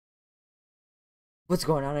What's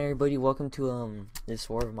going on, everybody? Welcome to this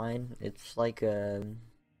war of mine. It's like a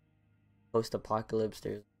post-apocalypse.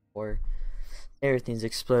 There's war. Everything's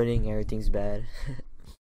exploding. Everything's bad.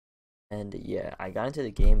 And yeah, I got into the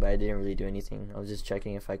game, but I didn't really do anything. I was just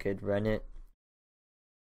checking if I could run it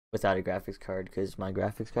without a graphics card, because my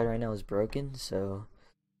graphics card right now is broken. So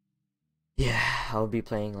yeah, I'll be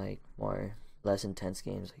playing like less intense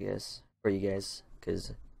games, I guess, for you guys,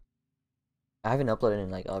 because I haven't uploaded in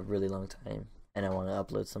like a really long time. And I want to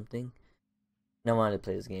upload something. And I wanted to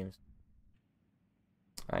play these games.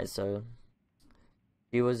 Alright, so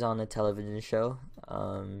he was on a television show.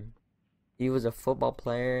 He was a football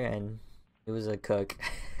player and he was a cook.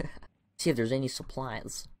 See if there's any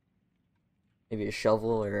supplies. Maybe a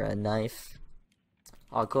shovel or a knife.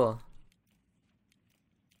 Oh, cool.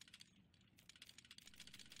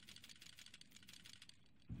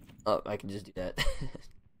 Oh, I can just do that.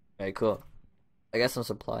 Alright, cool. I got some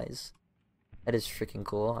supplies. That is freaking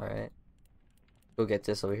cool. Alright. Go get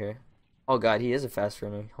this over here. Oh god, he is a fast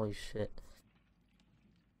runner. Holy shit.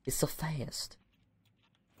 He's so fast.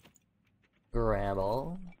 Grab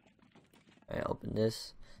all. Alright, open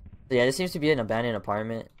this. So yeah, this seems to be an abandoned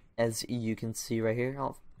apartment, as you can see right here.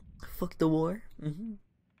 Oh, fuck the war.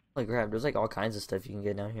 Like, grab. There's like all kinds of stuff you can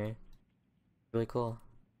get down here. Really cool.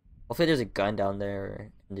 Hopefully there's a gun down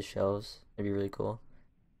there in the shelves. That'd be really cool.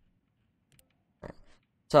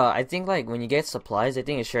 So I think like when you get supplies, I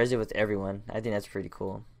think it shares it with everyone. I think that's pretty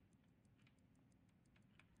cool.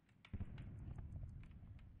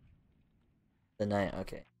 The night,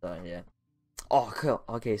 okay. So yeah. Oh, cool.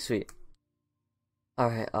 Okay, sweet. All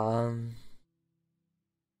right.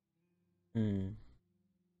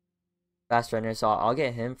 Fast runner. So I'll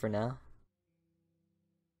get him for now.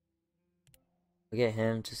 I'll get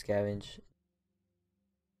him to scavenge.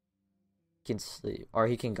 He can sleep, or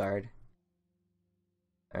he can guard.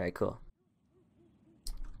 Alright, cool.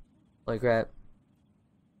 Holy crap.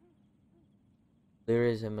 There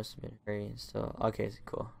is, it must have been hurrying, so okay,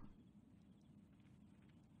 cool.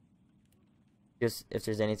 Just if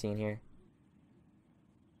there's anything in here.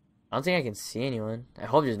 I don't think I can see anyone. I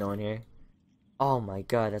hope there's no one here. Oh my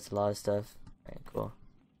god, that's a lot of stuff. Alright, cool.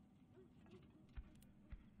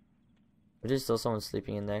 But there's still someone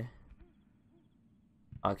sleeping in there.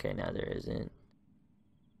 Okay, now there isn't.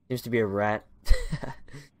 Seems to be a rat.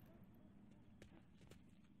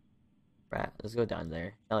 Rat, let's go down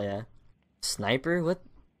there. Hell yeah. Sniper? What?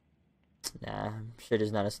 Nah, I'm sure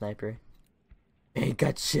there's not a sniper. Ain't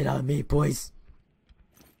got shit on me, boys.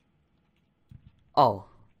 Oh,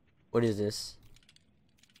 what is this?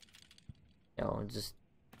 Yo, just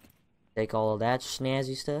take all of that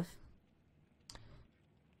snazzy stuff.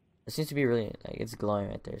 It seems to be really, like, it's glowing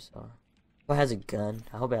right there, so. Oh, it has a gun.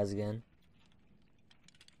 I hope it has a gun.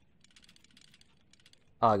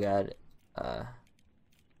 Oh god.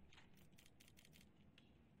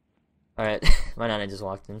 Alright. Why not? I just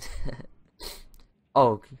walked in.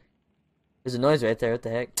 Oh. There's a noise right there. What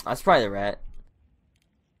the heck? That's probably the rat.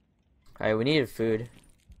 Alright, we needed food.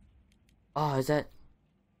 Oh, is that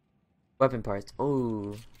weapon parts?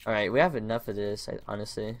 Oh. Alright, we have enough of this,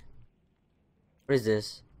 honestly. What is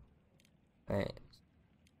this? Alright.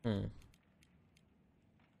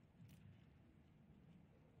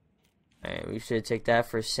 Alright, we should take that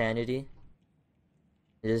for sanity.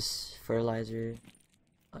 This fertilizer.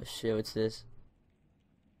 Oh shit, what's this?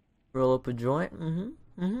 Roll up a joint.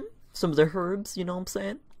 Some of the herbs, you know what I'm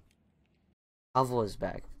saying? Alvo is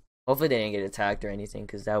back. Hopefully they didn't get attacked or anything,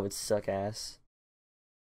 because that would suck ass.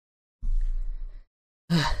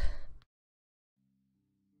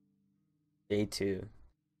 Day 2.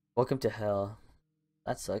 Welcome to hell.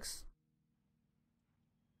 That sucks.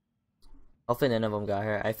 Hopefully none of them got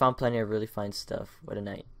her. I found plenty of really fine stuff. What a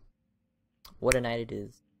night. What a night it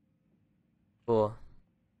is. Cool.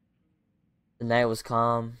 The night was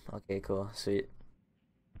calm. Okay, cool. Sweet.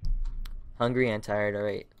 Hungry and tired.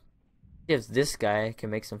 Alright. If this guy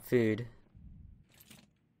can make some food.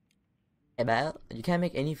 Hey, you can't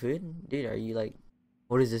make any food? Dude, are you like...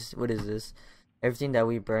 What is this? What is this? Everything that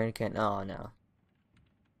we burn can... Oh, no.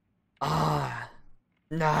 Ah.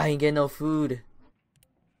 Nah, I ain't getting no food.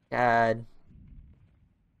 God.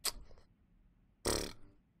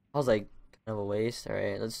 I was like, kind of a waste.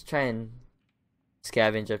 Alright, let's try and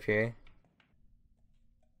scavenge up here.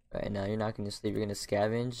 Right now, you're not gonna sleep, you're gonna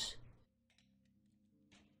scavenge.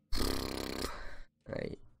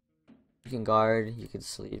 Right. You can guard, you can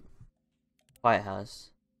sleep. Quiet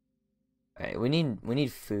house. Alright, we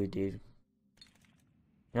need food, dude.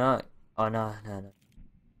 You know what? Oh no.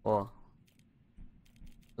 Well,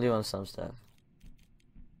 leave on some stuff.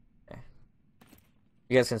 Okay.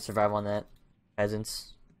 You guys can survive on that,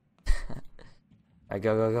 peasants. Alright,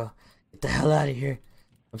 go, go, go. Get the hell out of here.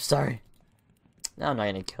 I'm sorry. No, I'm not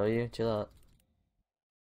gonna kill you. Chill out.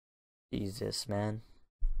 Jesus, man.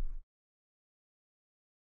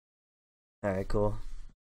 Alright, cool.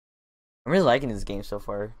 I'm really liking this game so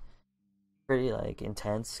far. Pretty, like,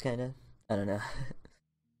 intense, kinda. I don't know.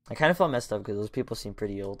 I kinda felt messed up because those people seem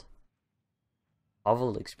pretty old.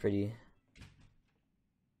 Oval looks pretty.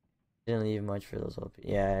 Didn't leave much for those old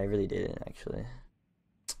people. Yeah, I really didn't, actually.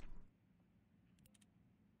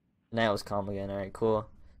 The night was calm again. Alright, cool.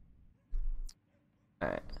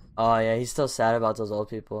 Alright. Oh, yeah, he's still sad about those old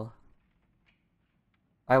people.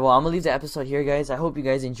 Alright, well, I'm gonna leave the episode here, guys. I hope you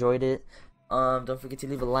guys enjoyed it. Don't forget to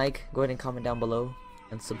leave a like. Go ahead and comment down below.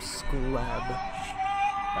 And subscribe.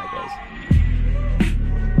 Bye, guys.